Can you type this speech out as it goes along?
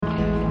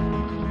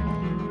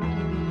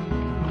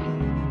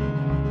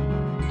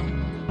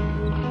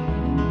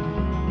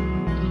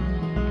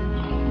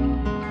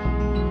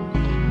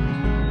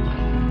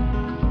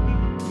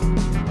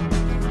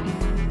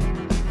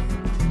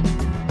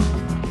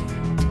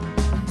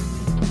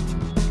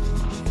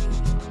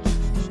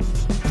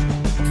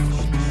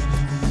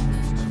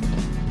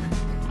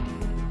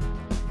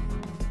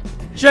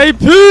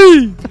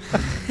JP.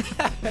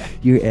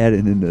 You're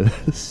adding in the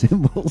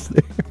symbols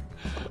there.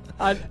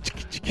 I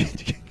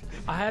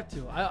have to.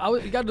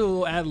 You got to do a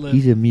little ad lib.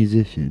 He's a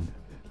musician.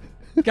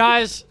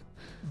 Guys,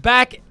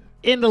 back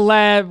in the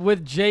lab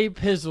with Jay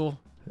Pizzle.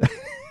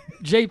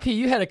 JP,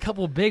 you had a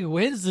couple big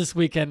wins this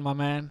weekend, my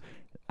man.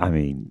 I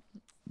mean,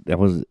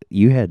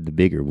 you had the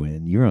bigger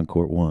win. You're on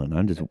court one.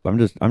 I'm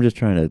just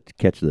trying to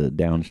catch the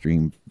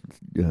downstream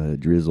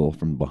drizzle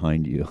from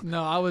behind you.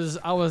 No, I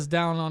was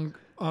down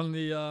on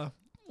the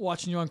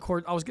watching you on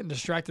court. I was getting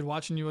distracted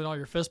watching you with all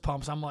your fist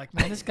pumps. I'm like,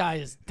 man, this guy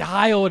is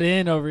dialed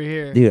in over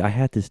here. Dude, I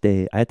had to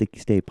stay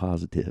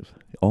positive.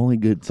 Only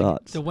good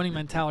thoughts. The winning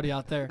mentality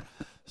out there.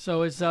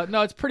 So it's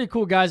it's pretty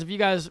cool, guys. If you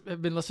guys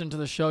have been listening to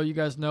the show, you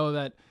guys know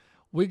that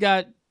we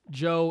got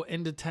Joe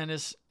into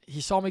tennis.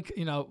 He saw me,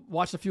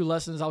 watched a few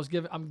lessons.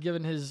 I'm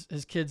giving his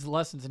kids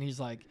lessons, and he's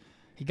like,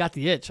 he got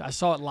the itch. I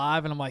saw it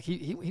live, and I'm like,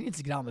 he needs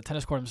to get out on the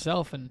tennis court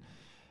himself. And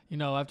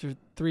after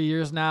 3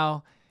 years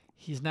now,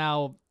 he's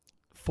now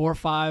 4 or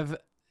 5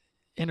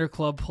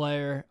 interclub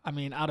player. I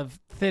mean, out of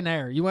thin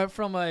air. You went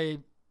from a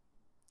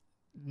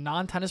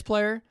non-tennis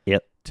player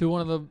to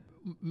one of the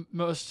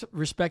most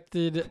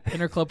respected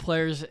interclub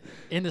players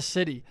in the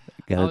city.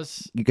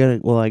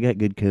 I got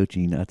good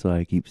coaching. That's why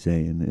I keep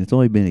saying. It's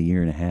only been a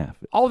year and a half.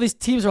 All these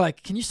teams are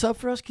like, can you sub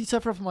for us? Can you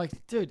sub for us? I'm like,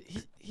 dude,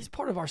 he's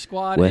part of our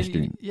squad.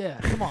 Western.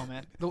 Come on,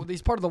 man.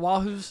 He's part of the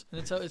Wahoos, and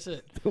it's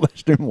it. The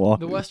Western Wahoos.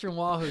 The Western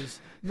Wahoos.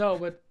 No,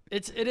 but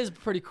it is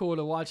pretty cool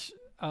to watch.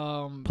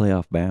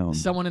 Playoff bound.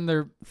 Someone in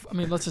their,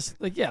 let's just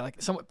we're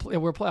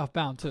playoff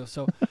bound too.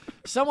 So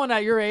someone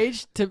at your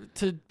age to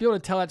be able to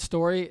tell that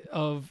story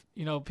of,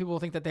 people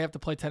think that they have to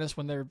play tennis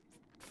when they're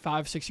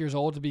 5-6 years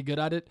old to be good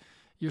at it.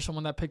 You're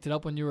someone that picked it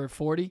up when you were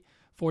 40,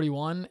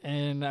 41,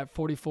 and at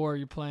 44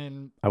 you're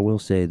playing. I will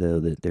say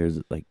though that there's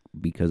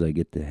because I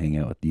get to hang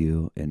out with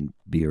you and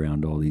be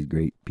around all these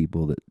great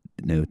people that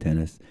know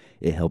tennis,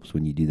 it helps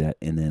when you do that.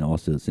 And then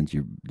also since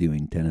you're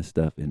doing tennis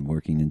stuff and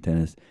working in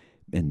tennis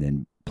and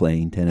then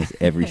playing tennis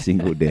every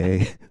single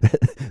day,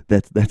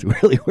 that's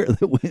really where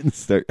the wins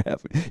start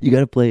happening. You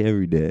got to play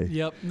every day.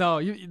 Yep.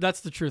 No,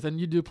 that's the truth.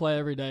 And you do play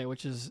every day,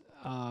 which is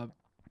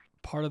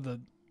part of the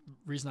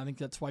reason I think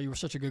that's why you were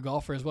such a good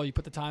golfer as well. You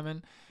put the time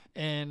in,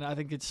 and I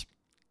think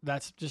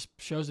that's just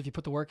shows if you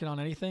put the work in on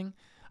anything.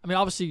 I mean,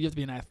 obviously you have to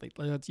be an athlete.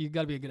 You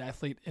got to be a good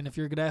athlete, and if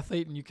you're a good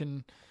athlete and you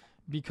can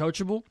be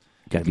coachable,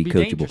 got to be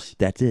coachable. Dangerous.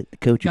 That's it.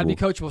 Coachable. Got to be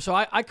coachable. So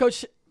I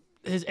coach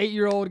his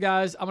 8-year-old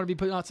guys. I'm going to be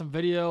putting out some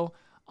video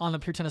on the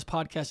Pure Tennis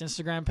Podcast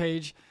Instagram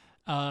page.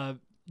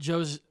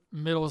 Joe's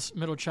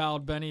middle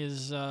child, Benny,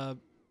 is a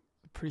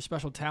pretty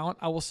special talent.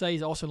 I will say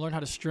he's also learned how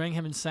to string.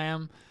 Him and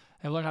Sam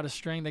have learned how to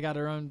string. They got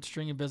their own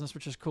stringing business,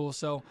 which is cool.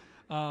 So,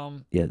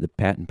 the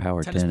Patent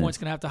Power Tennis Point's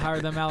gonna have to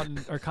hire them out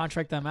or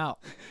contract them out.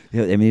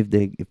 Yeah, I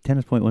mean, if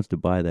Tennis Point wants to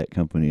buy that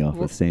company off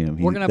of Sam,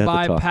 we're gonna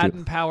buy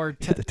Patent Power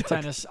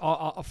Tennis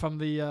from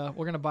the.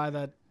 We're gonna buy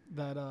that.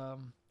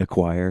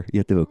 Acquire. You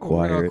have to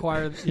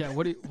acquire. Yeah.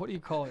 What do you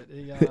call it?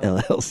 The,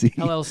 LLC.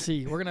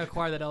 LLC. We're gonna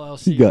acquire that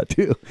LLC. You got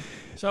to.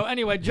 So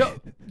anyway, Joe,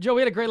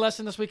 we had a great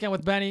lesson this weekend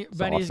with Benny.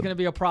 Benny's awesome. Gonna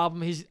be a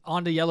problem. He's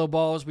on to yellow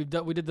balls. We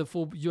did the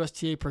full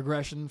USTA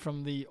progression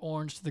from the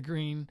orange to the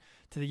green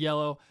to the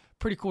yellow.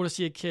 Pretty cool to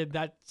see a kid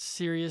that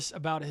serious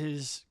about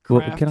his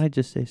craft. Well, can I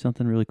just say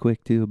something really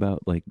quick too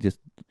about just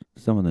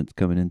someone that's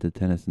coming into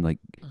tennis and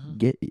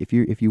get if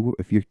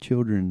your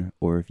children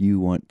or if you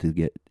want to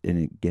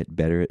get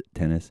better at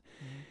tennis,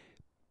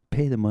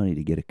 pay the money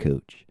to get a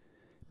coach,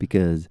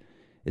 because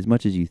as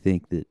much as you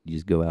think that you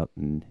just go out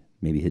and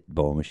maybe hit the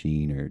ball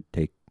machine or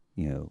take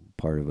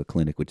part of a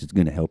clinic, which is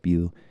going to help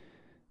you,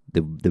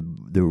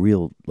 the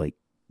real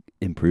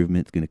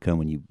improvement's going to come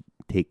when you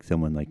take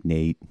someone like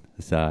Nate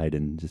aside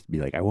and just be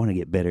like, I want to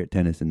get better at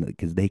tennis, and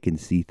because they can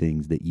see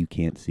things that you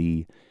can't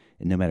see,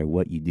 and no matter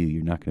what you do,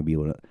 you're not going to be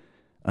able to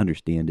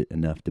understand it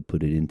enough to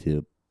put it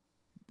into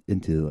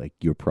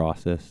your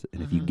process.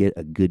 And if you get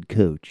a good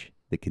coach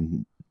that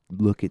can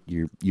look at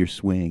your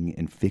swing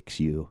and fix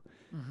you,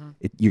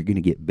 you're going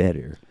to get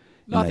better.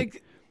 No, I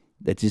think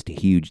that's just a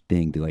huge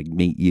thing to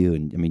meet you,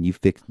 and I mean you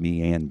fixed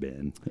me and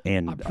Ben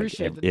and I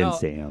appreciate it. And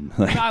Sam.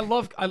 I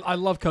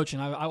love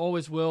coaching. I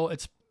always will.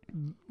 It's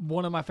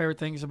one of my favorite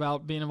things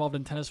about being involved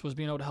in tennis was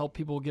being able to help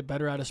people get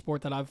better at a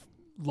sport that I've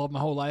loved my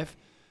whole life.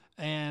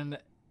 And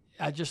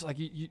I just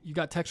you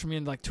got text from me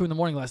at 2 a.m.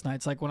 last night.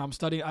 It's like when I'm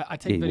studying, I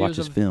take videos watch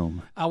this of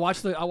film. I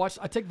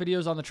take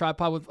videos on the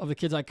tripod of the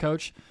kids I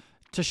coach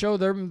to show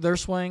them their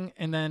swing,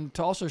 and then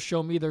to also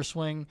show me their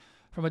swing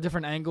from a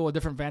different angle, a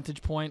different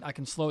vantage point. I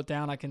can slow it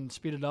down, I can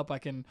speed it up, I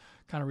can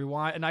kind of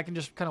rewind, and I can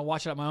just kind of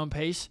watch it at my own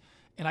pace.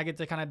 And I get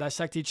to kind of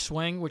dissect each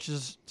swing, which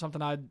is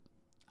something I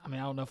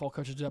don't know if all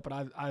coaches do that,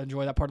 but I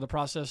enjoy that part of the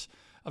process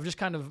of just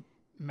kind of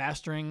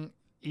mastering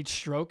each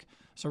stroke.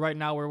 So right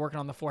now we're working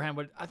on the forehand,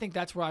 but I think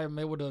that's where I'm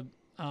able to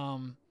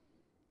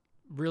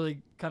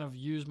really kind of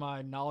use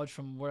my knowledge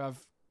from where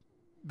I've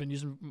been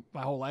using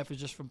my whole life, is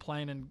just from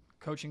playing and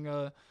coaching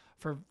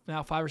for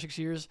now 5 or 6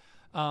 years,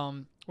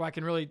 where I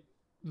can really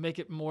make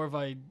it more of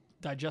a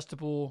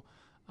digestible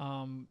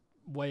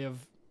way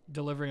of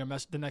delivering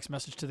the next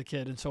message to the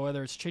kid. And so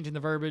whether it's changing the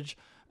verbiage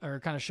or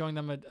kind of showing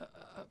them a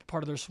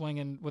part of their swing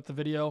and with the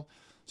video.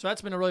 So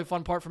that's been a really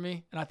fun part for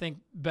me. And I think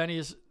Benny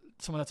is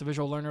someone that's a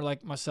visual learner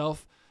like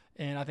myself.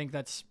 And I think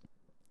that's,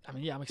 I'm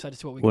excited to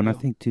see what we can do. Well, and I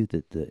think too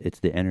that it's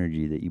the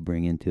energy that you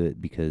bring into it,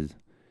 because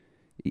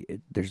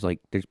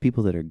there's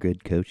people that are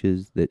good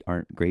coaches that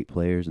aren't great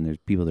players, and there's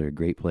people that are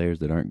great players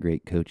that aren't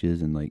great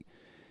coaches. And like,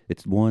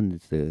 it's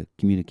the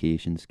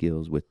communication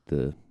skills with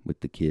the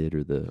kid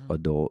or the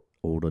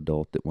old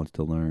adult that wants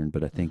to learn.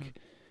 But I think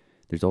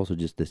there's also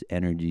just this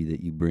energy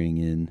that you bring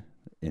in,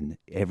 and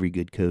every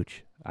good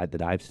coach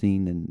that I've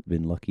seen and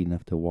been lucky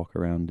enough to walk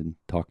around and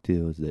talk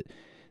to is that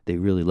they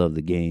really love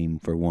the game,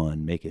 for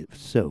one, make it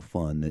so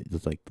fun that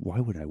it's like, why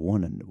would I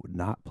want to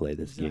not play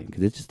this game?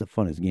 Because it's just the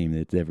funnest game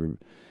that's ever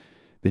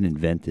been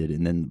invented.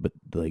 And then, but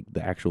like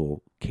the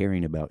actual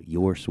caring about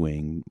your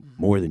swing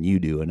more than you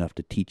do, enough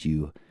to teach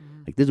you,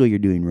 like, this is what you're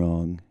doing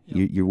wrong.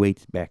 Yep. Your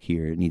weight's back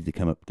here. It needs to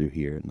come up through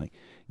here. And like,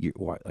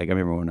 I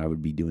remember when I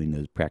would be doing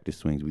those practice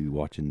swings, we'd be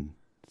watching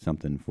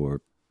something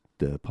for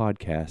the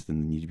podcast,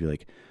 and you'd be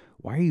like,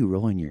 why are you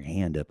rolling your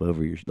hand up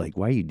over your, like,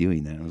 why are you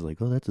doing that? And I was like,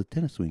 oh, that's a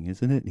tennis swing,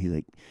 isn't it? And he's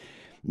like,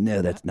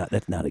 no, that's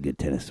not a good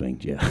tennis swing,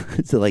 Joe.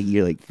 So like,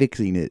 you're like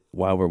fixing it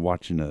while we're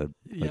watching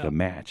a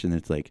match. And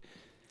it's like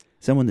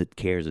someone that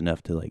cares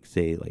enough to like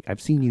say, like,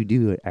 I've seen you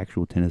do an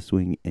actual tennis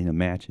swing in a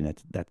match,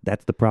 and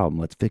that's the problem.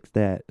 Let's fix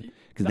that.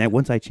 Because now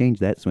once I change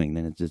that swing,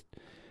 then it's just,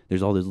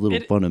 there's all those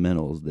little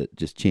fundamentals that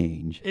just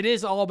change. It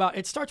is all about,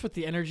 it starts with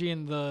the energy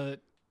and the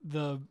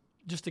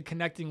just the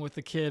connecting with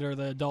the kid or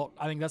the adult.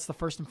 I think that's the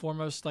first and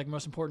foremost, like,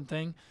 most important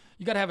thing.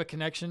 You got to have a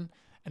connection,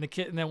 and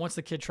then once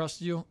the kid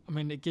trusts you, I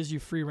mean, it gives you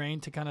free reign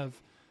to kind of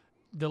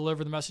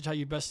deliver the message how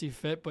you best see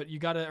fit, but you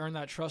got to earn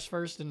that trust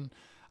first. And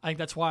I think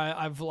that's why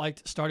I've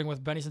liked starting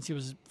with Benny since he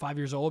was 5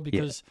 years old,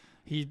 because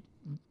he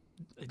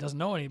doesn't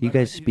know anybody. You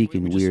guys speak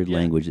in weird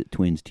language that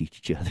twins teach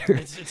each other.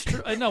 It's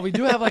true. I know, we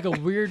do have like a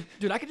weird,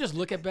 dude, I could just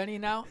look at Benny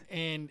now,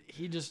 and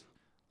he just,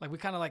 like, we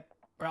kind of like,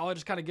 or I'll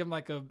just kind of give him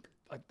like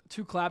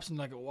two claps and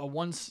like a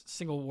one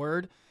single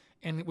word,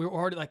 and we were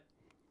already like,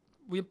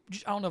 I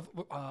don't know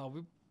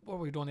if, what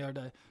were we doing the other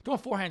day? Doing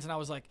forehands, and I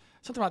was like,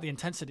 something about the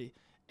intensity.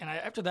 And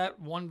after that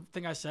one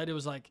thing I said, it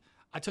was like,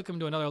 we took him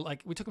to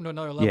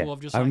another level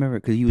of just, I like, remember,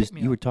 because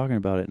you were talking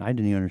about it, and I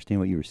didn't even understand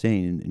what you were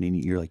saying, and then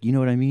you're like, you know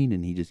what I mean?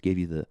 And he just gave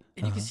you the,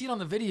 and you can see it on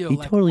the video. He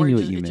like, totally knew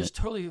what you meant. It just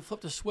totally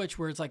flipped a switch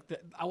where it's like,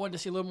 I wanted to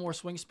see a little more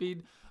swing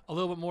speed, a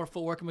little bit more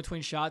footwork in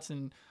between shots,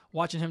 and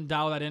watching him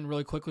dial that in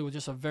really quickly with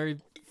just a very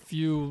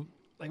few,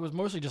 like, it was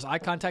mostly just eye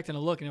contact and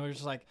a look, and it was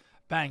just like,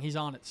 bang, he's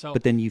on it. So,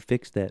 but then you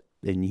fixed that,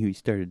 and he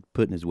started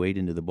putting his weight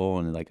into the ball,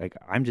 and like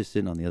I'm just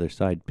sitting on the other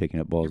side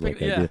picking up balls I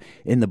do,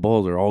 and the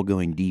balls are all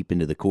going deep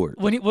into the court.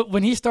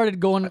 When he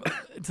started going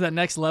to that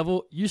next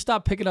level, you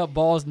stopped picking up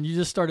balls, and you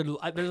just started.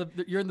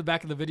 You're in the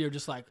back of the video,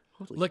 just like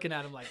looking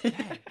at him, like,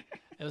 dang.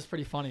 It was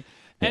pretty funny.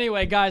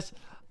 Anyway, guys,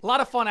 a lot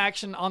of fun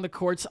action on the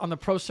courts, on the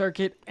pro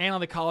circuit, and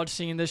on the college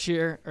scene this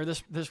year or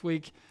this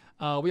week.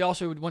 We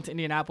also went to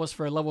Indianapolis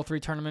for a level 3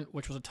 tournament,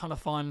 which was a ton of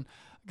fun.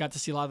 Got to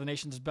see a lot of the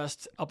nation's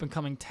best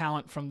up-and-coming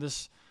talent from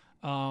this,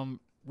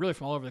 really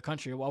from all over the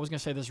country. Well, I was going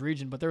to say this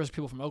region, but there was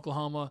people from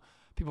Oklahoma,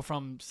 people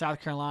from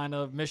South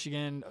Carolina,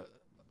 Michigan,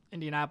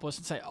 Indianapolis,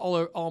 and say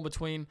all in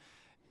between.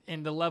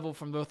 And the level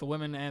from both the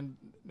women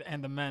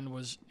and the men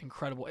was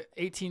incredible.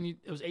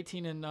 It was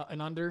 18 and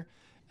under.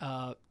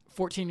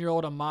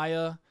 14-year-old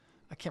Amaya,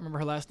 I can't remember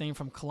her last name,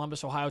 from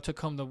Columbus, Ohio, took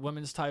home the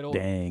women's title.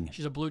 Dang.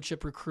 She's a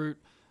blue-chip recruit,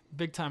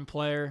 big-time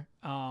player.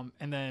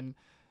 And then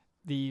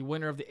the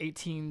winner of the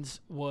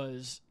 18s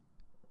was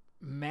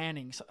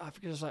Manning. So I'm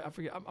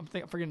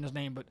forgetting his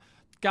name, but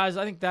guys,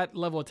 I think that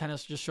level of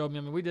tennis just showed me.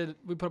 I mean,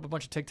 we put up a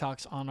bunch of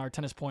TikToks on our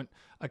Tennis Point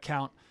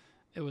account.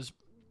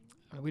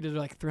 We did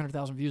like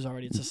 300,000 views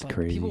already. It's just like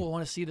crazy. People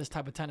want to see this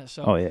type of tennis.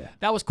 So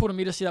that was cool to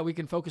me to see that we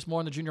can focus more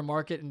on the junior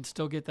market and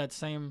still get that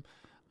same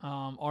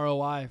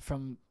ROI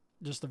from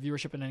just the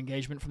viewership and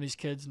engagement from these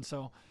kids. And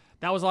so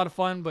that was a lot of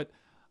fun. But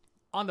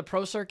on the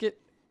pro circuit,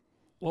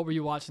 what were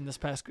you watching this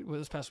past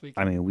week?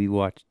 I mean, we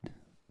watched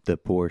the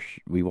Porsche.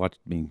 We watched,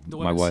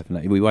 my wife and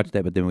I, we watched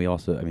that, but then we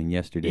also,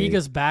 yesterday.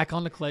 Iga's back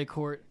on the clay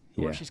court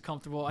where she's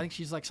comfortable. I think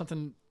she's like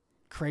something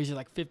crazy,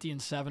 like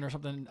 50-7 or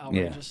something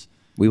outrageous. Yeah.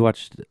 We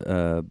watched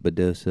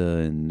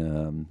Badosa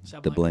and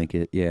the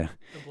blanket. Yeah.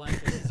 The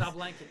blanket.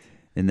 Zablanket.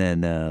 And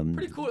then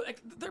pretty cool.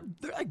 Like,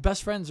 they're like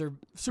best friends or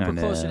super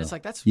close, and it's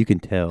like you can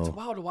tell. It's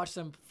wild to watch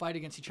them fight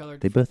against each other.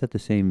 They both have the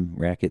same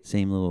racket,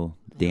 same little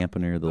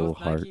dampener, the little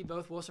heart. Nike,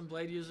 both Wilson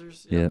Blade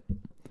users. Yep.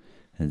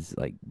 It's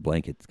like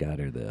Blanket's got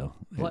her though.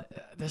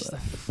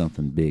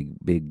 Something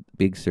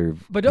big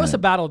serve. Badosa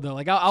battled though.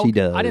 Like she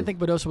does. I didn't think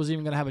Badosa was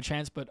even going to have a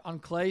chance, but on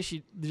clay,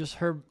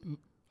 her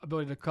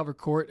ability to cover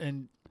court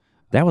and.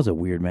 That was a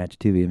weird match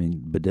too. I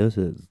mean,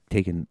 Badosa's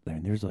taken. I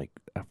mean,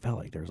 I felt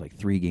like there was like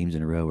 3 games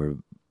in a row where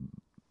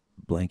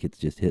Blanket's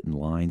just hitting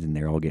lines and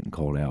they're all getting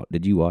called out.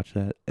 Did you watch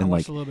that? And I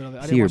watched a little bit of it.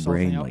 I see didn't her watch the whole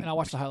brain, thing, and I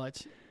watched the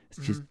highlights.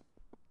 It's just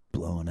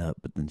blowing up,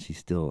 but then she's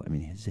still. I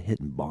mean, she's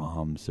hitting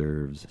bomb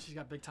serves. She's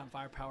got big time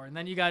firepower, and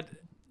then you got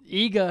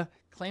Iga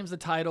claims the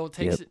title,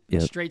 takes Yep, it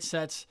yep. straight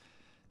sets.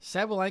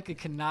 Sabalenka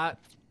cannot.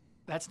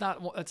 That's not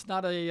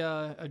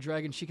a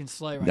dragon she can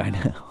slay right I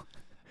now. know.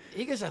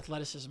 Iga's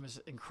athleticism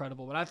is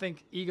incredible, but I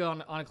think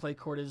Iga on a clay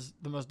court is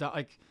the most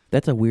like.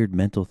 That's a weird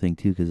mental thing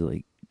too, because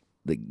like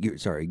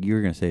you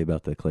were gonna say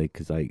about the clay,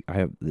 because I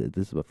have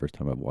this is the first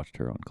time I've watched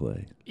her on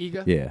clay.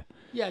 Iga. Yeah.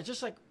 Yeah,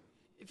 just like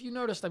if you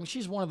noticed, I mean,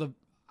 she's one of the.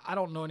 I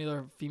don't know any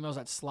other females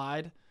that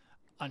slide,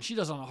 and she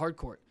does it on a hard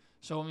court.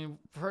 So I mean,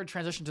 for her to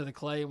transition to the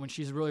clay when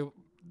she's really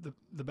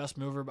the best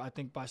mover, I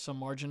think by some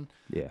margin.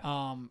 Yeah.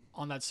 On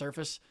that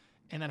surface,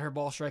 and then her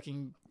ball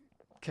striking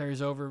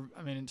carries over.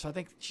 I mean, so I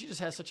think she just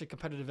has such a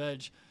competitive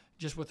edge,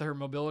 just with her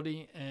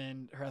mobility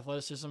and her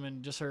athleticism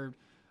and just her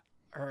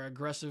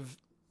aggressive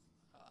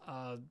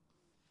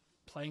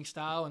playing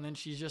style, and then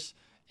she's just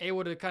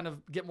able to kind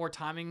of get more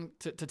timing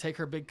to take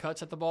her big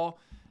cuts at the ball.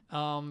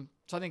 So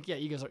I think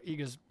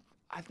Iga's.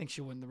 I think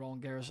she'll win the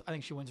Roland Garros. I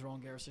think she wins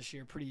Roland Garros this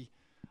year.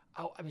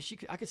 I mean,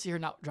 I could see her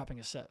not dropping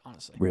a set,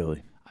 honestly.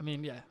 Really? I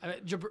mean, yeah. I mean,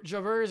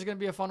 Jabeur is going to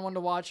be a fun one to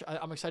watch.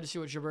 I'm excited to see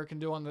what Jabeur can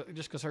do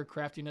just because her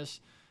craftiness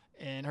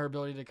and her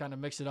ability to kind of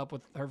mix it up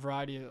with her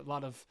variety, a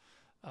lot of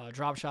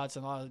drop shots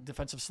and a lot of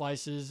defensive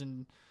slices,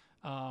 and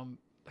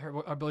her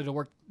ability to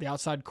work the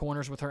outside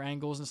corners with her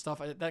angles and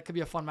stuff. That could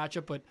be a fun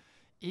matchup. But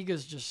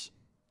Iga's just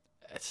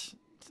it's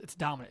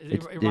dominant.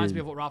 It reminds me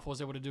of what Rafa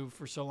was able to do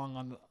for so long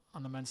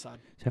on the men's side.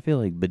 So I feel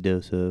like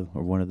Badosa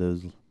or one of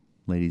those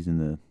ladies in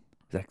the.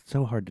 It's like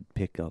so hard to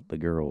pick out the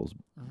girls,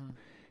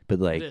 but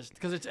like it is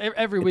because it's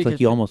every week. It's like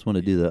you almost want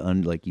to do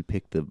like you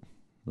pick the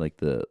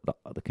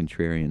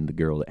contrarian, the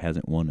girl that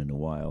hasn't won in a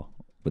while,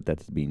 but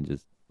that's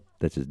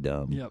just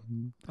dumb. Yep,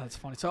 that's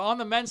funny. So on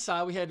the men's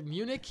side, we had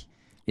Munich,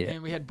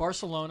 and we had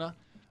Barcelona.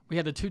 We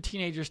had the two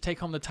teenagers take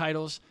home the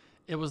titles.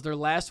 It was their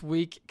last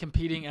week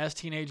competing as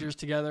teenagers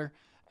together.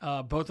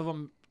 Both of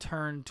them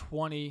turned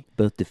 20.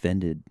 Both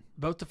defended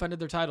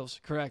their titles.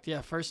 Correct. Yeah.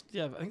 I think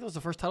that was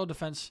the first title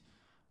defense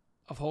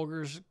of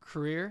Holger's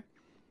career.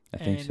 I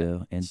think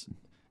so,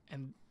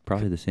 and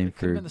probably the same it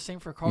could have been the same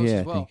for Carlos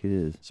as well. I think it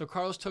is. So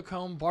Carlos took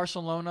home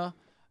Barcelona.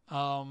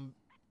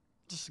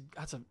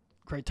 That's a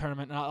great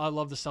tournament, and I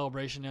love the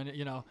celebration. And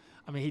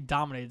I mean, he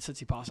dominated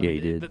Tsitsipas. Yeah, he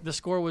did. The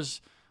score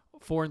was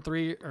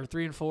 4-3 or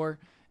 3-4.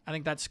 I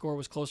think that score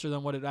was closer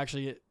than what it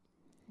actually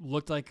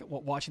looked like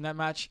watching that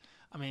match.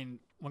 I mean,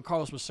 when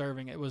Carlos was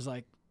serving, it was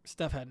like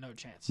Steph had no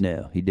chance.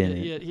 No, he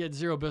didn't. He had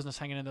zero business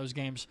hanging in those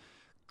games.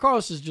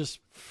 Carlos is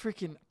just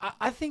freaking.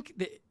 I think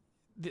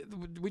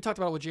we talked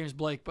about it with James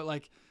Blake, but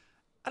like,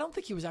 I don't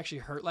think he was actually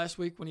hurt last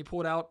week when he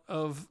pulled out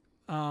of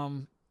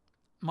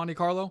Monte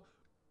Carlo.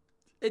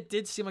 It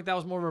did seem like that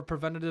was more of a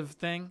preventative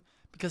thing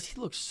because he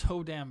looked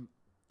so damn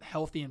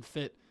healthy and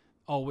fit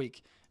all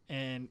week,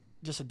 and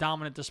just a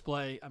dominant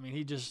display. I mean,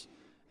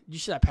 you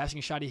see that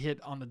passing shot he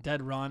hit on the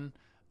dead run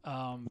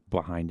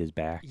behind his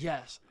back.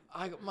 Yes,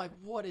 I'm like,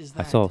 what is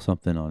that? I saw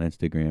something on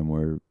Instagram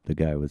where the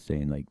guy was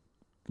saying like,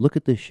 "Look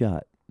at this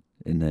shot."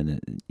 And then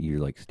you're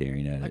like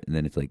staring at it, and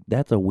then it's like,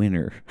 that's a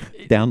winner,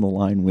 down the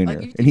line winner.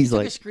 Like, and he's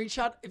like, a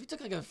screenshot. If you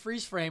took like a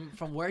freeze frame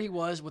from where he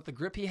was with the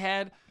grip he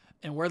had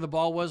and where the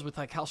ball was with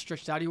like how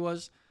stretched out he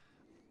was,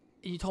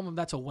 and you told him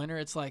that's a winner,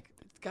 it's like,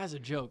 this guy's a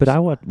joke. But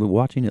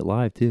watching it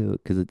live too,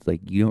 because it's like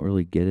you don't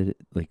really get it.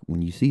 Like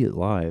when you see it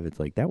live, it's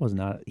like that was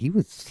not. He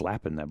was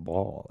slapping that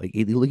ball. Like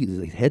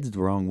his head's the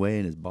wrong way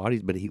and his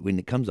body's, but when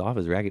it comes off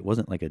his racket, it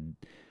wasn't like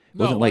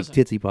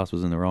Tsitsipas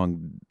was in the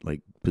wrong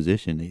like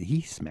position.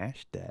 He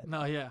smashed that.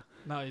 No,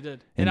 he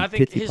did. And I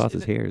think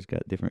Tsitsipas's hair's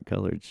got different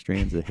colored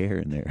strands of hair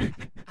in there,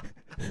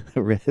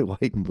 red,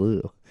 white, and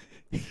blue.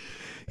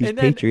 He's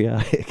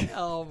patriotic.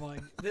 Oh my!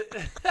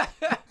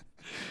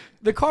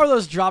 The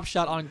Carlos drop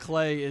shot on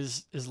clay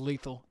is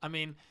lethal. I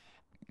mean,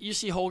 you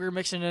see Holger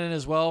mixing it in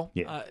as well.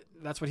 Yeah.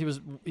 That's what he was.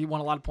 He won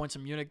a lot of points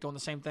in Munich doing the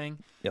same thing.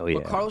 Oh yeah.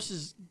 But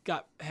Carlos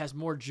has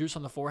more juice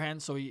on the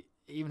forehand, so he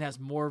even has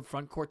more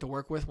front court to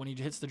work with when he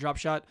hits the drop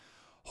shot.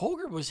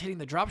 Holger was hitting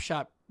the drop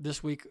shot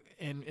this week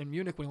in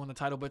Munich when he won the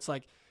title, but it's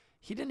like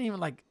he didn't even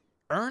like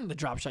earn the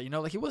drop shot,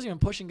 like he wasn't even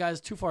pushing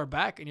guys too far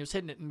back and he was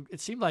hitting it, and it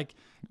seemed like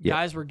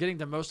guys were getting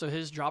to most of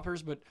his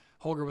droppers, but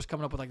Holger was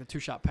coming up with like the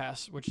 2-shot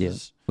pass, which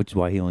is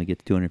why he only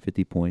gets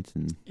 250 points.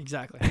 And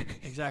exactly.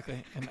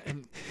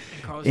 and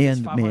Carlos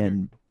and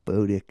man,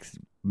 Bodik's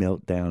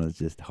meltdown is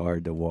just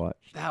hard to watch.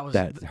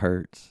 That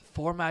hurts.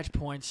 4 match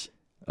points.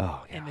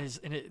 Oh, yeah.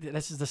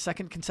 This is the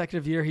second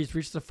consecutive year he's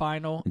reached the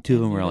final. And 2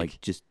 of them were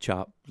like just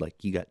chop,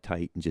 like you got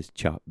tight and just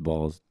chopped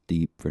balls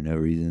deep for no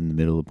reason in the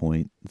middle of the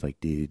point. It's like,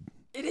 dude.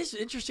 It is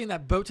interesting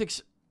that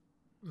Botic's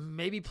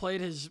maybe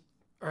played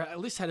or at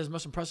least had his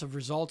most impressive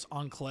results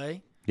on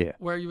clay. Yeah.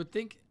 Where you would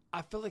think,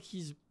 I feel like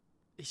he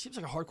seems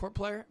like a hardcourt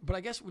player, but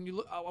I guess when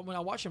I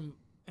watch him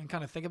and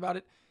kind of think about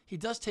it, he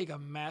does take a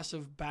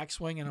massive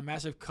backswing and a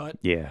massive cut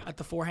at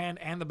the forehand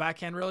and the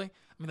backhand, really.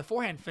 I mean, the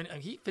forehand,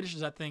 he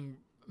finishes that thing.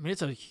 I mean,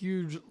 it's a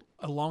huge,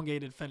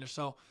 elongated finish.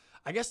 So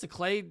I guess the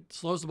clay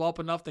slows the ball up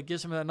enough that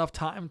gives him enough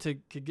time to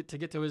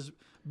get to his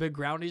big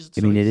groundies.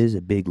 I mean, it is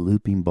a big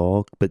looping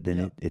ball, but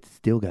then it's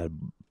still got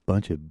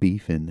bunch of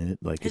beef in it.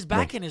 Like his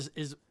backhand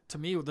is to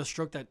me the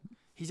stroke that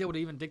he's able to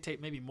even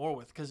dictate maybe more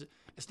with because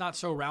it's not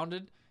so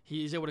rounded.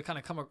 He's able to kind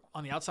of come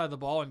on the outside of the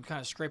ball and kind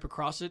of scrape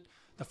across it.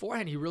 The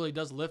forehand, he really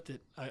does lift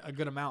it a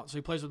good amount. So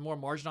he plays with more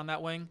margin on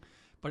that wing.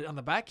 But on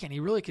the backhand, he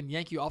really can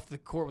yank you off the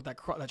court with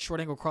that short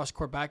angle cross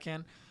court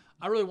backhand.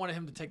 I really wanted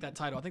him to take that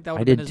title. I think that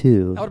would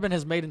have been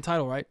his maiden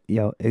title, right?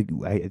 Yeah,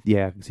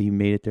 so he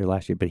made it there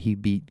last year, but he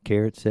beat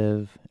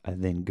Karatsev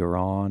and then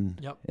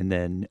Garon, and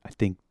then I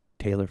think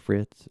Taylor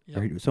Fritz,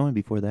 or someone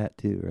before that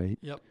too, right?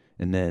 Yep.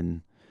 And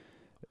then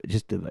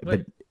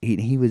but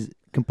he was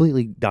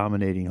completely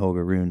dominating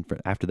Holger Rune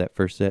after that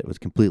first set. Was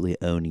completely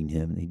owning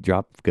him. He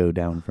go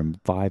down from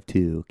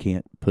 5-2,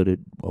 can't put it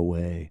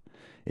away.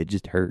 It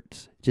just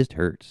hurts.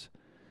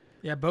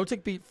 Yeah,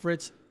 Botic beat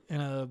Fritz in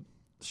a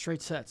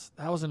straight sets.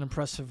 That was an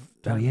impressive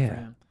for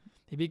him.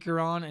 He beat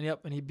Garon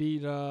and he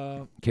beat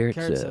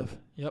Karatsev.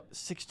 Yep,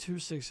 6-2,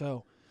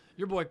 6-0.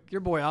 Your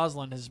boy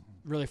Osland has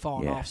really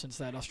fallen off since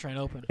that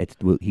Australian Open.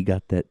 He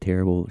got that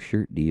terrible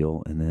shirt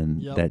deal, and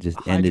then that just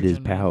ended his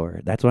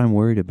power. That's what I'm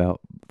worried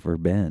about for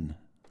Ben.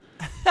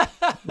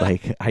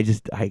 Like I'm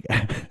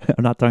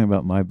not talking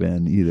about my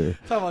Ben either.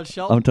 Talking about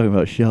Shelton. I'm talking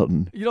about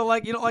Shelton. You don't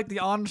like the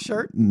on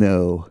shirt?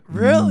 No.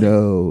 Really?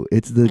 No.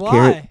 It's the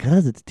Why?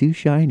 Because it's too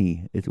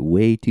shiny. It's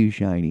way too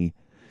shiny.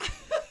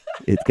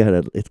 It's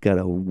got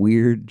a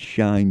weird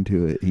shine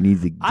to it. He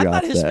needs to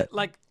drop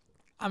that.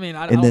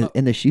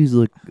 And the shoes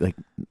look like,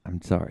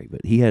 I'm sorry,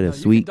 but he had a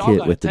sweet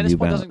kit with the New Balance. Tennis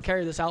Point doesn't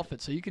carry this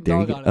outfit, so you can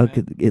dog on it.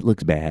 Okay, it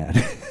looks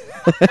bad.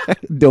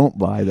 Don't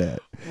buy that.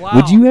 Wow.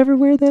 Would you ever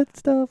wear that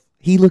stuff?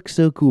 He looked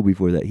so cool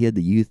before that. He had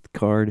the youth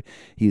card.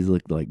 He's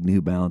looked like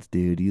New Balance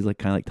dude. He's like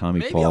kind of like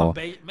Tommy Paul.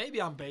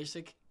 Maybe I'm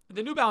basic.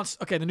 The New Balance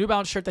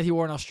shirt that he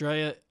wore in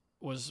Australia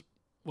was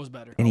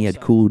better. And he had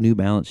cool New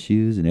Balance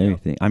shoes and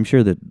everything. I'm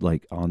sure that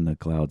like On the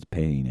Cloud's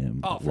paying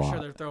him a lot.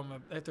 Sure they throw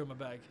him a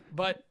bag.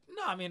 But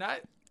no, I mean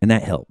and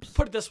that helps.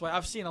 Put it this way,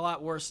 I've seen a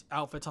lot worse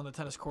outfits on the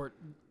tennis court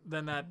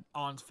than that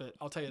On's fit.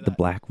 I'll tell you that. The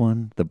black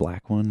one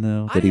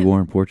though, that he wore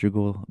in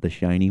Portugal, the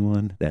shiny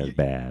one, that was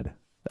bad.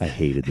 I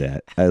hated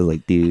that. I was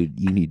like, dude,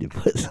 you need to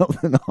put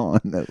something on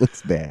that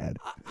looks bad.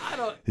 I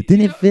don't. It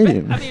didn't fit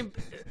him. I mean,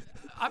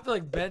 I feel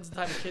like Ben's the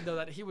type of kid though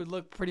that he would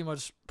look pretty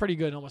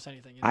good in almost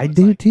anything. I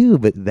do too,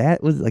 but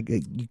that was like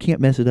you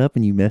can't mess it up,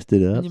 and you messed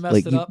it up.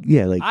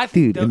 Yeah, like I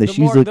dude, think and the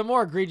shoes look the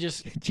more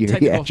egregious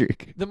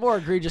geriatric. The more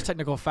egregious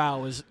technical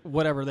foul was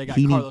whatever they got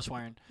Carlos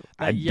wearing.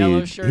 That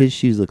yellow shirt. His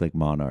shoes look like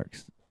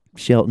Monarchs.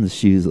 Shelton's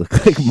shoes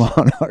look like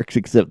Monarchs,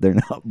 except they're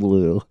not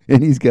blue.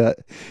 And he's got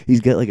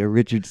like a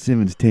Richard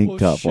Simmons tank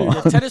top on.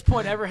 If Tennis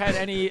Point ever had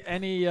any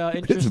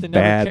interest in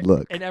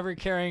ever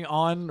carrying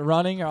On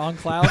running or On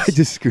Clouds, I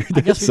just screwed.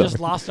 I guess we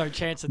just lost our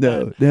chance at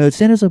that. No,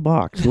 send us a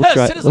box. We'll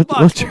try.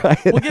 We'll try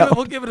it.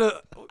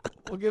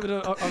 We'll give it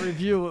a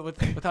review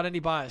without any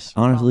bias.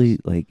 Honestly,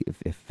 like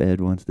if Fed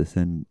wants to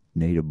send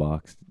Nate a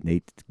box,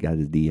 Nate's got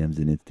his DMs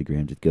and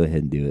Instagram. Just go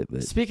ahead and do it.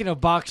 But speaking of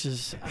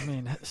boxes, I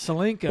mean,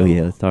 Salenko. Oh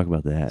yeah, let's talk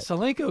about that.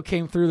 Salenko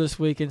came through this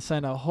week and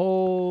sent a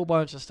whole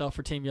bunch of stuff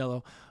for Team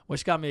Yellow,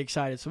 which got me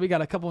excited. So we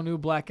got a couple new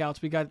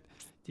blackouts. We got.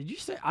 Did you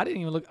say I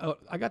didn't even look? Oh,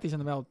 I got these in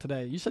the mail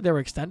today. You said they were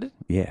extended.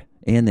 Yeah,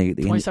 and they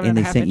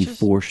sent you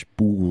 4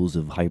 spools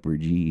of Hyper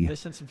G. They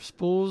sent some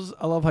spools.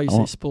 I love how you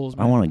say spools,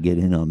 man. I want to get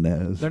in on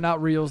those. They're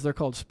not reels. They're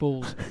called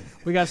spools.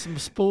 We got some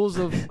spools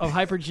of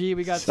Hyper G.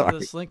 We got some of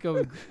the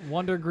Salenko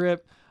Wonder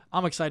Grip.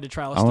 I'm excited to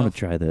try all this stuff. I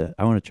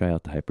want to try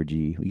out the Hyper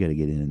G. We got to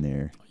get in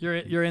there.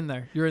 You're in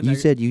there. You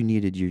said you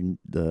needed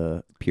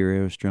the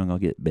Puro strung. I'll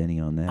get Benny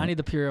on that. I need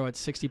the Puro at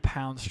 60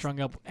 pounds strung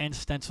up and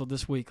stenciled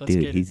this week. Let's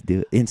Dude, get he's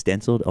and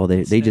stenciled. Oh,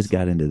 they just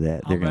got into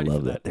that. They're gonna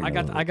love that. I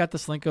got the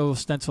Salenko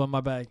stencil in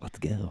my bag. Let's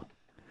go.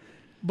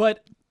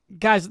 But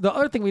guys, the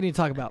other thing we need to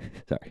talk about.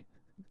 Sorry.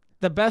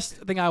 The best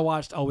thing I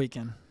watched all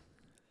weekend.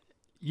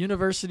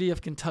 University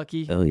of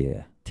Kentucky. Oh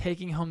yeah.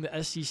 Taking home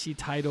the SEC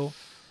title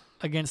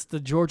against the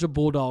Georgia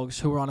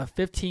Bulldogs, who were on a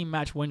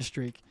 15-match win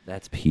streak.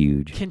 That's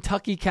huge.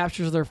 Kentucky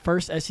captures their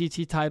first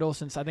SEC title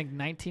since, I think,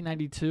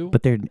 1992.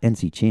 But they're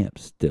NC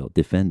champs still,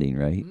 defending,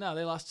 right? No,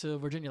 they lost to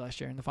Virginia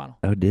last year in the final.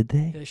 Oh, did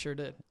they? They sure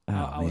did. Oh,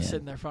 I was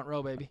sitting there front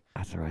row, baby.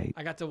 That's right.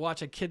 I got to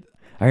watch a kid.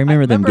 I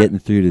remember them getting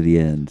through to the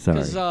end. Sorry.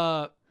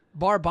 Because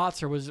Bar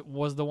Botzer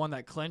was the one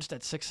that clinched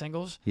at 6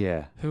 singles.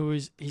 Yeah.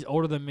 He's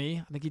older than me.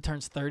 I think he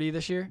turns 30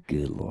 this year.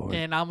 Good Lord.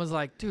 And I was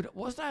like, dude,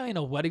 wasn't I in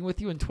a wedding with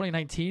you in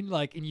 2019?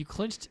 Like, and you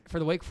clinched for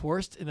the Wake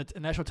Forest in the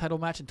national title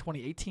match in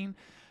 2018.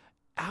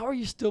 How are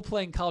you still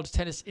playing college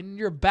tennis and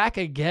you're back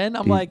again?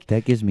 I'm like,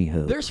 that gives me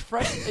hope. There's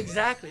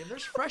exactly.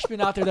 There's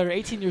freshmen out there that are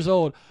 18 years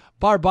old.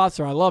 Bar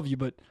Botzer, I love you,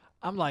 but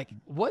I'm like,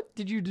 what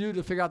did you do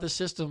to figure out this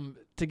system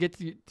to get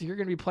to you're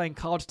going to be playing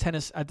college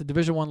tennis at the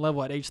Division I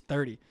level at age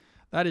 30?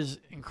 That is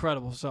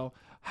incredible. So,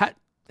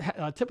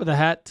 tip of the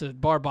hat to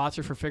Bar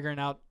Botzer for figuring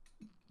out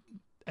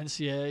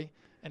NCAA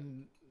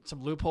and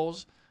some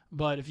loopholes.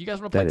 But if you guys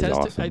want to play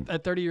tennis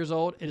at 30 years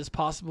old, it is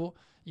possible.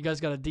 You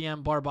guys got to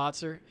DM Bar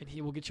Botzer, and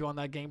he will get you on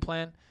that game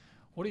plan.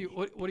 What are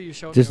you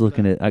showing? Just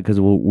looking at because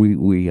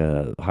we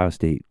Ohio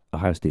State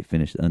Ohio State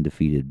finished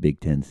undefeated Big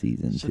Ten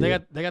season. So too.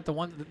 they got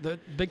the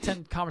Big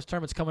Ten conference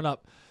tournament's coming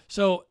up.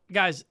 So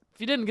guys,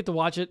 if you didn't get to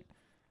watch it,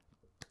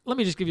 let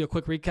me just give you a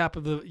quick recap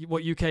of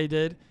what UK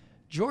did.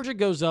 Georgia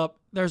goes up.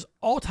 There's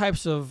all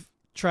types of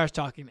trash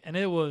talking, and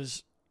it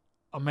was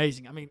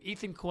amazing. I mean,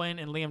 Ethan Quinn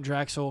and Liam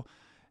Draxel.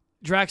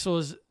 Draxel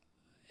is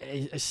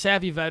a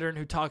savvy veteran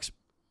who talks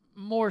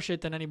more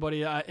shit than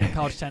anybody in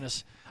college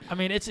tennis. I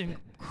mean, it's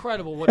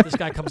incredible what this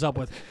guy comes up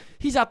with.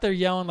 He's out there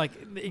yelling like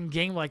in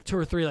game like 2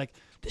 or 3, like,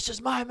 "This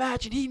is my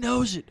match," and he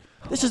knows it.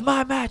 "This is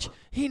my match."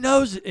 He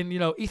knows it. And,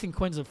 Ethan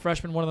Quinn's a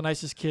freshman, one of the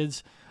nicest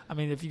kids. I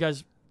mean, if you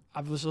guys,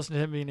 I've listened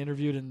to him being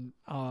interviewed, and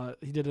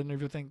he did an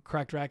interview with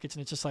Cracked Rackets,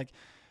 and it's just like,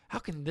 how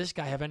can this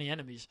guy have any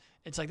enemies?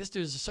 It's like, this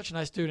dude is such a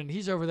nice dude, and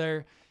he's over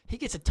there. He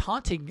gets a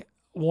taunting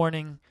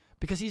warning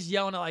because he's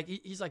yelling at, like,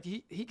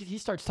 he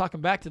starts talking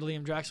back to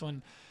Liam Draxel,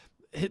 and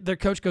their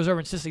coach goes over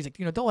and insists, he's like,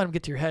 don't let him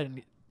get to your head.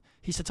 And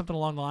he said something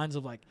along the lines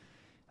of, like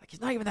he's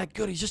not even that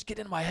good. He's just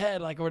getting in my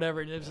head, like, or whatever.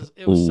 And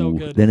it was so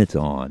good. Then it's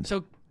on.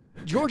 So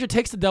Georgia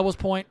takes the doubles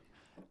point.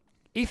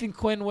 Ethan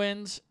Quinn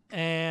wins,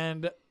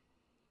 and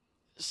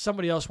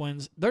somebody else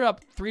wins. They're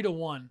up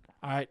 3-1.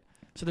 All right.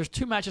 So there's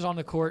 2 matches on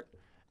the court,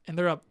 and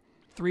they're up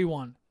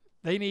 3-1.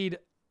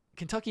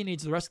 Kentucky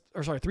needs the rest,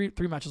 or sorry, three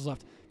matches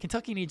left.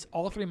 Kentucky needs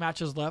all 3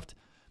 matches left.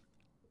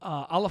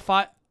 I'm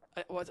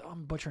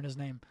butchering his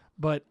name,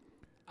 but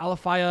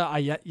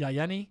Alafaya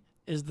Yayeni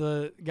is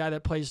the guy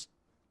that plays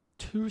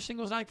 2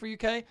 singles night for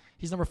UK.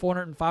 He's number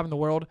 405 in the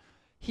world.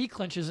 He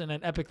clinches in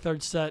an epic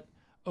third set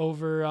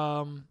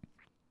over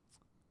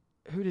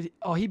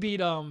he beat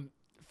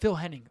Phil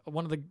Henning,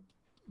 one of the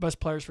best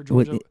players for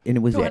Georgia. And it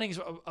was Phil Henning's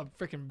a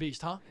freaking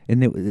beast, huh?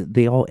 And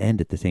they all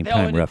end at the same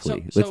time,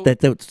 roughly.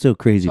 That's so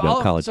crazy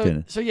about college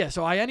tennis. So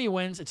Iene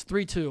wins. It's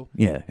 3-2.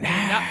 Yeah.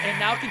 And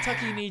now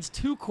Kentucky needs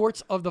 2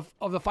 courts of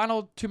the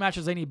final 2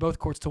 matches. They need both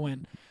courts to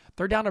win.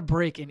 They're down a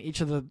break in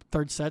each of the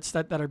third sets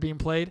that are being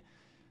played.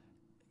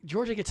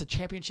 Georgia gets 2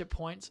 championship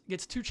points.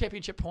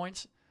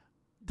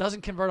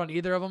 Doesn't convert on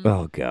either of them.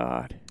 Oh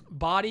God.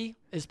 Body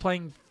is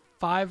playing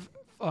 5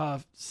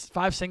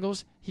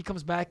 singles. He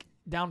comes back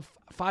down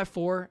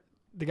 5-4.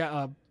 The guy,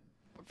 I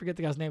forget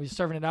the guy's name. He's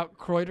serving it out.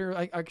 Kreuter,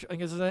 I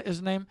think is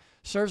his name.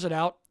 Serves it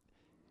out.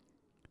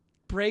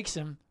 Breaks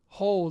him.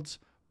 Holds.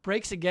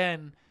 Breaks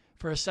again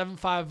for a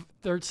 7-5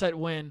 third set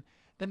win.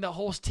 Then the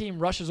whole team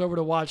rushes over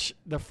to watch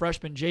the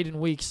freshman, Jaden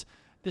Weeks.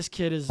 This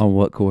kid is on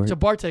what court? So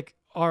Bartek,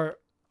 our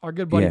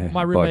good buddy,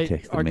 my roommate,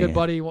 Bartek's our good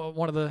buddy,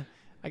 one of the.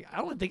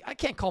 I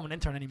can't call him an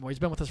intern anymore. He's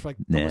been with us for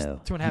almost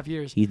 2.5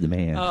 years. He's the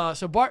man.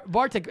 So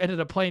Bartek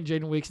ended up playing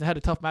Jaden Weeks and had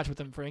a tough match with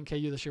him for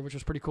NKU this year, which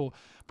was pretty cool.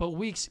 But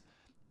Weeks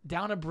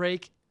down a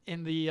break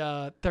in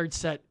the third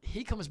set.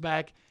 He comes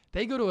back.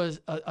 They go to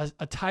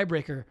a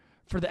tiebreaker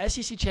for the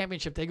SEC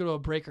championship. They go to a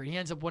breaker. He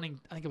ends up winning.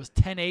 I think it was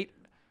 10-8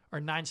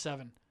 or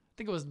 9-7. I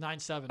think it was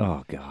 9-7.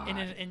 Oh God! In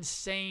an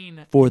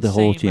insane for the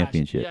whole match.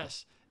 championship.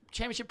 Yes,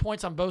 championship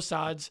points on both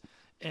sides,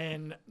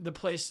 and the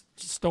place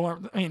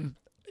stormed. I mean,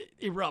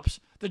 erupts.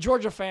 The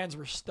Georgia fans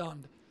were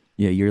stunned.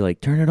 Yeah, you're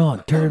like, turn it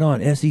on,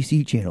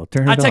 SEC channel,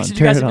 turn it on. I texted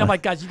you guys, and I'm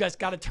like, guys, you guys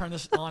got to turn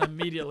this on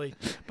immediately.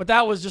 But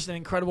that was just an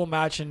incredible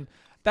match, and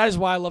that is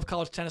why I love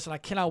college tennis, and I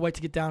cannot wait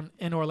to get down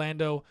in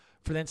Orlando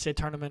for the NCAA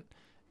tournament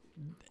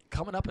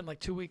coming up in like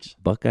 2 weeks.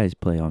 Buckeyes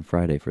play on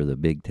Friday for the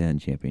Big Ten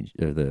championship,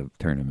 the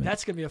tournament.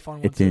 That's gonna be a fun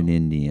one. It's in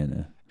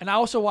Indiana. And I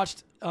also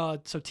watched. So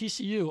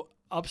TCU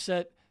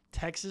upset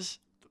Texas.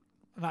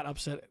 Not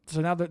upset.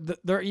 So now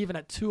they're even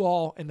at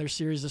 2-2 in their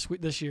series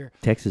this year.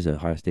 Texas,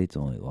 Ohio State's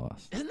only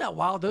lost. Isn't that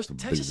wild? Those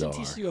Texas bizarre.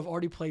 and TCU have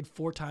already played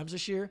 4 times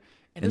this year,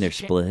 and they're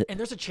split. And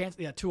there's a chance,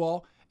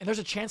 2-2, and there's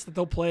a chance that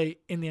they'll play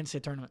in the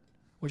NCAA tournament,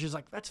 which is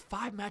like that's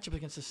 5 matchups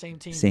against the same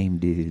team. Same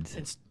dudes.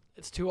 It's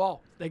 2-2.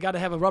 They got to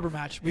have a rubber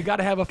match. We got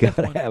to have a 5th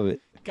one.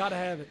 Got to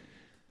have it.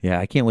 Yeah,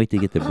 I can't wait to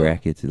get the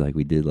brackets like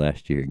we did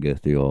last year and go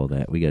through all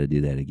that. We got to do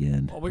that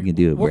again. Well, we can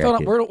do a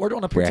bracket. We're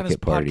doing a tennis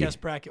party.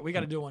 podcast bracket. We got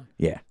to do one.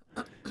 Yeah.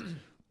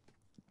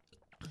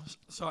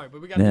 Sorry,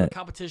 but we got to do a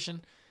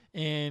competition,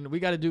 and we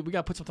got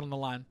to put something on the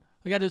line.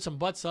 We got to do some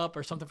butts up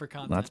or something for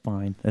content. That's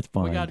fine.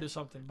 We got to do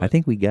something. I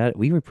think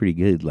we were pretty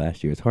good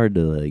last year. It's hard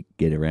to like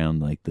get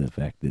around like the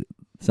fact that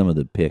some of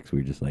the picks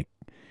were just like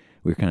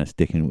we're kind of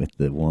sticking with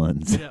the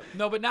ones. Yeah.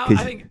 No, but now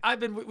I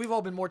think we've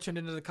all been more tuned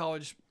into the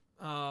college.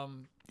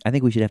 I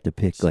think we should have to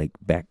pick like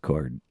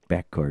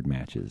backcard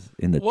matches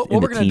in the. What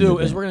we're gonna do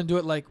is we're gonna do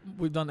it like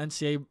we've done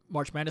NCAA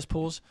March Madness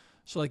pools.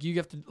 So like you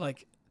have to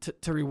like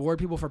to reward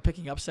people for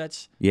picking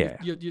upsets. Yeah.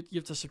 You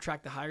have to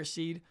subtract the higher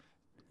seed.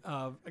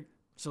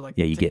 So like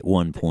you get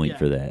 1 point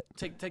for that.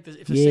 Take this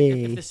if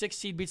the 6th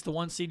seed beats the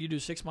 1 seed, you do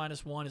 6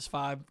 minus 1 is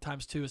 5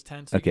 times 2 is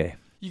 10. So okay.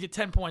 You get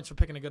 10 points for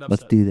picking a good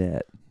upset. Let's do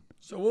that.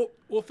 So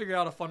we'll figure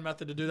out a fun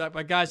method to do that.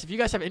 But guys, if you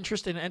guys have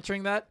interest in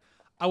entering that,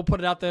 I will put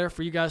it out there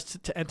for you guys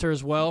to enter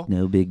as well.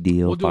 No big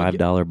deal. We'll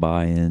 $5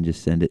 buy-in.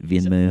 Just send it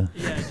Venmo.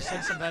 Yeah, just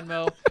send some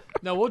Venmo.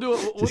 No, we'll do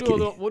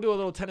a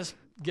little tennis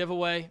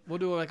giveaway. We'll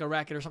do like a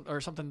racket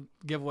or something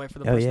giveaway for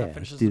the person that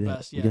finishes the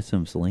best. Yeah, We got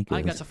some Slinko. I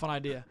think that's a fun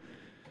idea.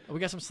 We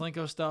got some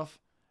Slinko stuff.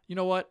 You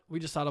know what? We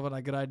just thought of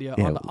a good idea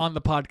Yeah, on the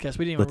podcast.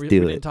 We didn't let's even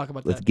do we it. didn't talk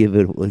about Let's that. give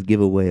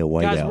away a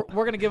whiteout. Guys,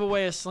 we're gonna give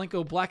away a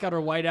Slinko blackout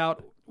or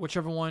whiteout,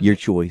 whichever one. Your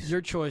choice.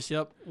 Your choice.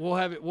 Yep. We'll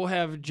have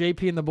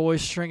JP and the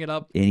boys string it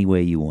up. Any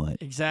way you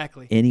want.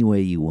 Exactly. Any way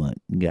you want.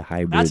 You got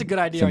hybrid. That's a good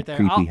idea some right there.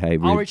 Creepy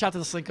hybrid. I'll reach out to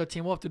the Slinko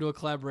team. We'll have to do a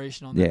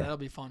collaboration on that. Yeah. That'll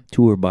be fun.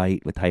 Tour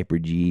bite with Hyper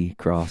G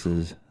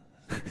crosses.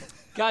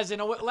 Guys, you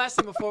know what? Last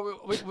thing before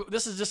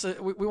this is just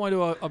we want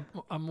to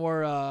do a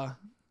more.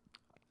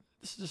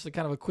 This is just a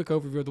kind of a quick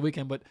overview of the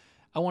weekend, but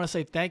I want to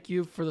say thank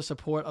you for the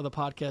support of the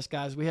podcast,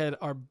 guys. We had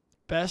our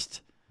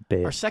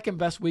second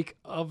best week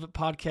of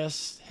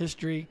podcast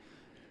history.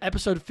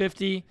 Episode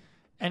 50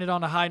 ended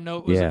on a high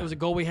note. It was a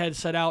goal we had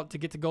set out to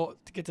get to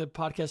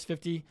podcast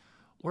 50.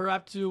 We're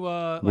up to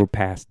we're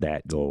past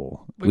that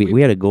goal.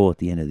 We had a goal at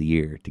the end of the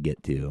year to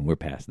get to, and we're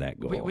past that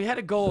goal. We had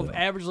a goal of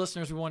average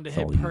listeners we wanted to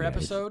hit per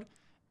episode,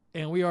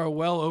 and we are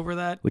well over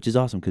that. Which is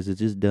awesome because it's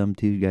just dumb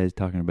two guys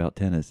talking about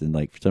tennis, and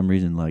like for some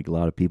reason, like a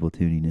lot of people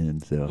tuning in.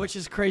 So which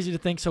is crazy to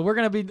think. So we're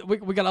gonna be we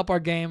got to up our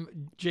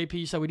game.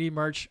 JP said we need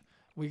merch.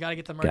 We got to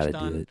get the merch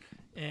done,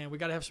 and we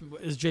got to have some.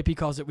 As JP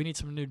calls it, we need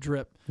some new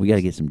drip. We got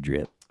to get some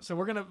drip. So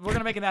we're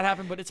gonna making that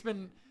happen. But it's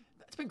been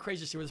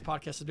crazy to see where this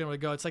podcast has been able to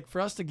go. It's like for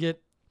us to get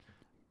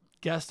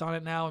guests on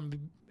it now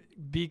and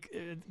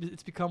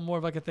it's become more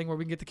of like a thing where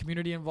we can get the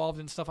community involved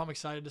and stuff. I'm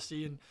excited to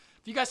see. And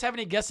if you guys have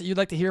any guests that you'd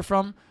like to hear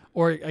from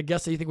or a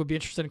guest that you think would be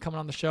interested in coming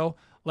on the show,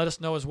 let us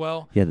know as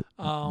well. Yeah,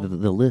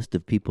 the list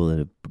of people that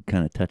have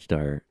kind of touched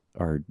our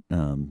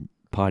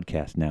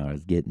podcast now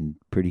is getting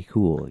pretty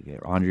cool.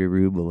 Andre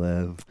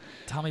Rublev,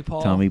 Tommy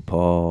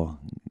Paul,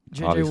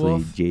 JJ obviously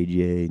Wolf,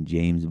 JJ,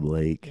 James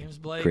Blake,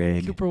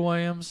 Craig, Cooper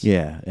Williams.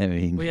 Yeah, I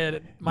mean we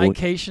had Mike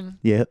Cation.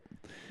 Yep.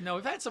 No,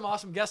 we've had some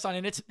awesome guests on,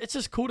 and it's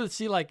just cool to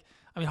see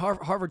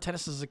Harvard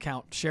Tennis's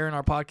account sharing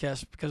our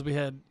podcast because we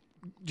had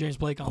James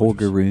Blake on.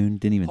 Holger Rune,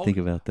 didn't even think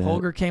about that.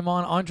 Holger came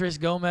on. Andres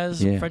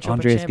Gomez, French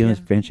Andres Open champion. Gomez,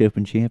 French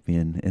Open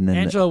champion, and then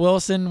Angela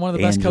Wilson, one of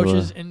the best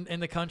coaches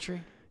in the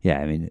country. Yeah,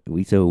 I mean,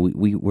 we're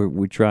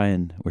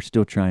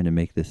still trying to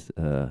make this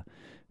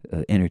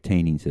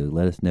entertaining. So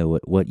let us know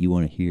what you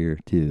want to hear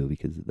too,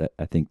 because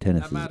I think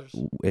tennis is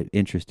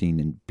interesting,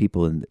 and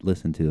people that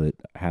listen to it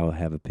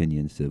have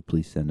opinions. So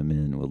please send them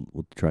in.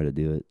 We'll try to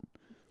do it.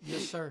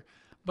 Yes, sir.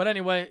 But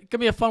anyway, it's gonna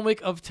be a fun week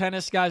of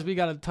tennis, guys. We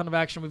got a ton of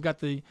action. We've got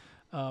the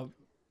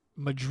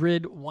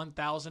Madrid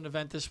 1000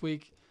 event this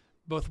week.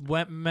 Both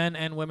men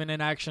and women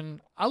in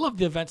action. I love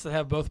the events that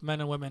have both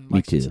men and women.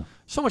 Me too. It's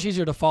so much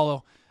easier to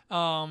follow.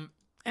 And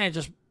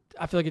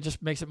I feel like it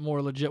just makes it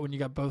more legit when you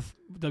got both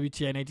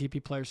WTA and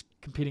ATP players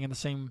competing in the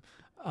same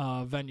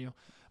venue.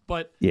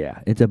 But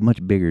yeah, it's a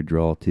much bigger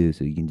draw too,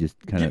 so you can just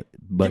kind of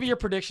give me your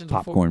predictions.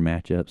 Popcorn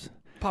matchups.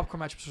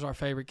 Popcorn matchups was our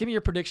favorite. Give me your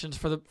predictions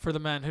for the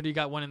men. Who do you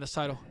got winning this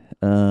title?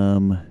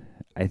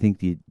 I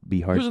think it'd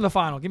be hard. Who's in the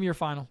final? Give me your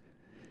final.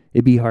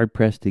 It'd be hard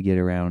pressed to get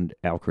around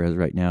Alcaraz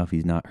right now if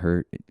he's not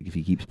hurt. If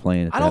he keeps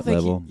playing at that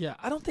level,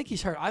 I don't think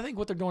he's hurt. I think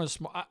what they're doing is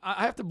smart.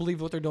 I have to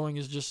believe what they're doing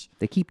is just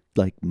they keep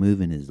like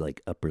moving his like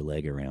upper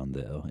leg around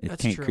though. It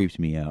kind of creeps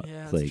me out.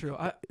 Yeah, it's that's like, true.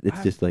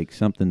 It's just like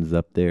something's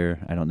up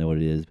there. I don't know what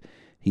it is.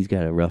 He's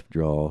got a rough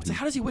draw. So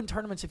how does he win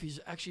tournaments if he's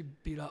actually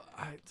beat up?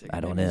 I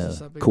don't know.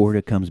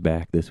 Korda comes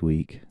back this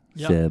week.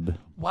 Yep. Seb.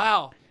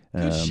 Wow.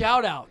 Good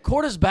shout out.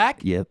 Korda's back?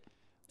 Yep.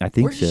 I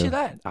think Where did you see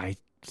that? I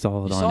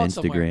saw it on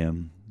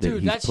Instagram.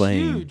 Dude, that's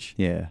huge.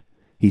 Yeah.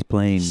 He's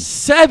playing.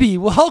 Sebi,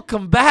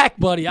 welcome back,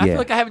 buddy. I feel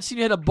like I haven't seen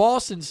you hit a ball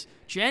since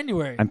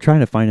January. I'm trying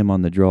to find him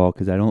on the draw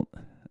because I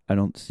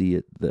don't see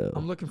it though.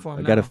 I'm looking for him.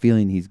 I got a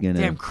feeling he's gonna.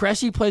 Damn,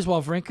 Cressy plays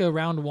Wawrinka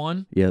round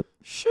 1. Yep.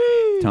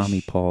 Sheesh.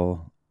 Tommy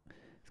Paul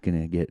is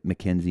gonna get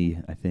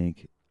McKenzie. I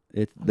think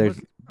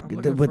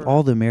with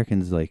all the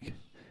Americans like,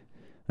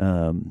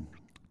 trying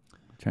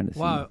to see.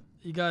 Wow,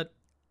 you got.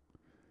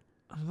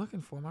 I'm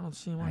looking for him. I don't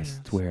see him. I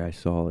swear I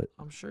saw it.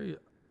 I'm sure you.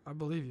 I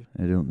believe you.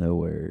 I don't know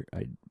where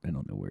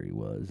he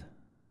was.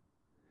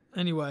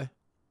 Anyway,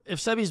 if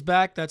Sebi's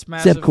back, that's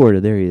massive. Seb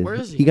Korda, there he is. Where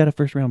is he? He got a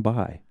first round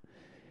bye.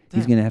 Damn.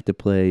 He's gonna have to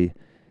play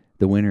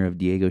the winner of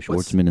Diego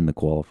Schwartzman in the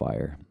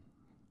qualifier.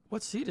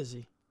 What seed is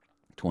he?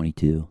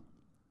 22.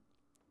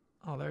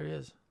 Oh, there he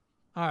is.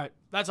 All right,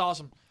 that's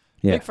awesome.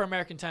 Yeah. Big for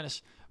American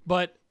tennis.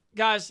 But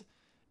guys,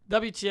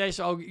 WTA.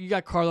 So you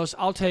got Carlos.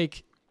 I'll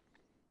take.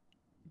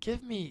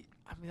 Give me.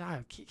 I mean,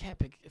 I can't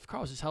pick. If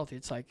Carlos is healthy,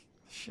 it's like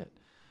shit.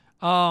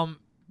 I'm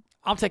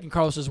taking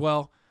Carlos as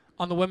well.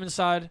 On the women's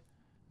side,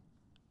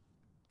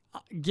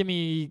 give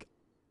me.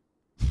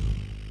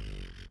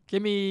 I'm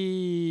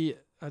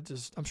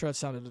sure that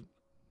sounded.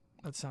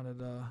 It's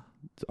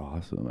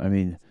awesome. I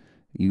mean,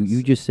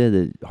 you just said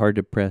that hard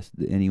to press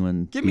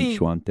anyone beat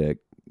Swiatek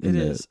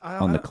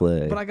on the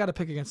clay. But I got to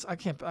pick against. I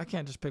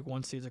can't just pick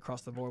one seeds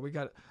across the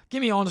board.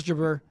 Give me Ons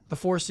Jabeur, the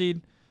 4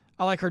 seed.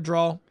 I like her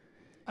draw.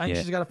 I think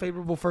she's got a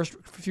favorable first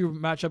few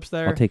matchups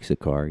there. I'll take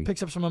Sakari.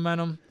 Picks up some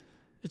momentum.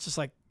 It's just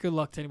like good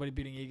luck to anybody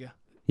beating Iga.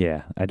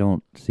 Yeah, I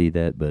don't see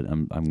that, but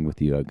I'm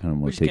with you. I kind of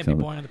want to take some. Can't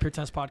be boring on the Pure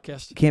Tennis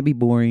Podcast. Can't be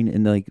boring,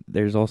 and like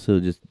there's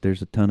also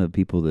there's a ton of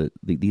people that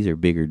these are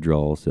bigger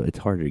draws, so it's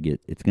harder to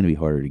get. It's going to be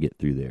harder to get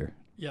through there.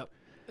 Yep,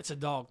 It's a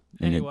dog.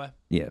 And Anyway.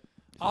 Yeah.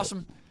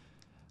 Awesome.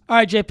 All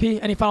right, JP,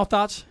 any final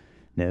thoughts?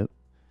 Nope.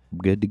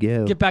 Good to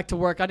go. Get back to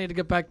work. I need to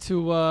get back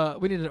to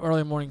we need an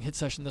early morning hit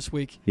session this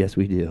week. Yes,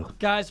 we do.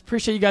 Guys,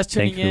 appreciate you guys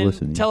tuning Thanks for in.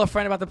 listening. Tell a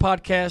friend about the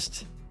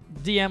podcast.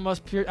 DM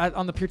us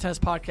on the Pure Tennis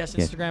Podcast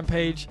Instagram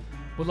page.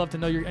 Would love to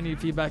know any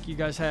feedback you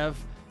guys have.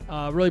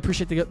 Really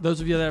appreciate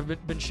those of you that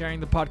have been sharing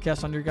the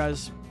podcast on your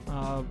guys'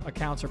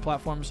 accounts or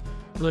platforms.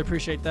 Really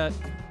appreciate that.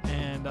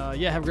 And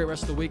have a great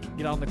rest of the week.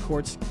 Get out on the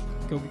courts.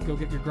 Go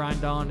get your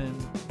grind on,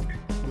 and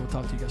we'll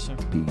talk to you guys soon.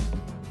 Peace.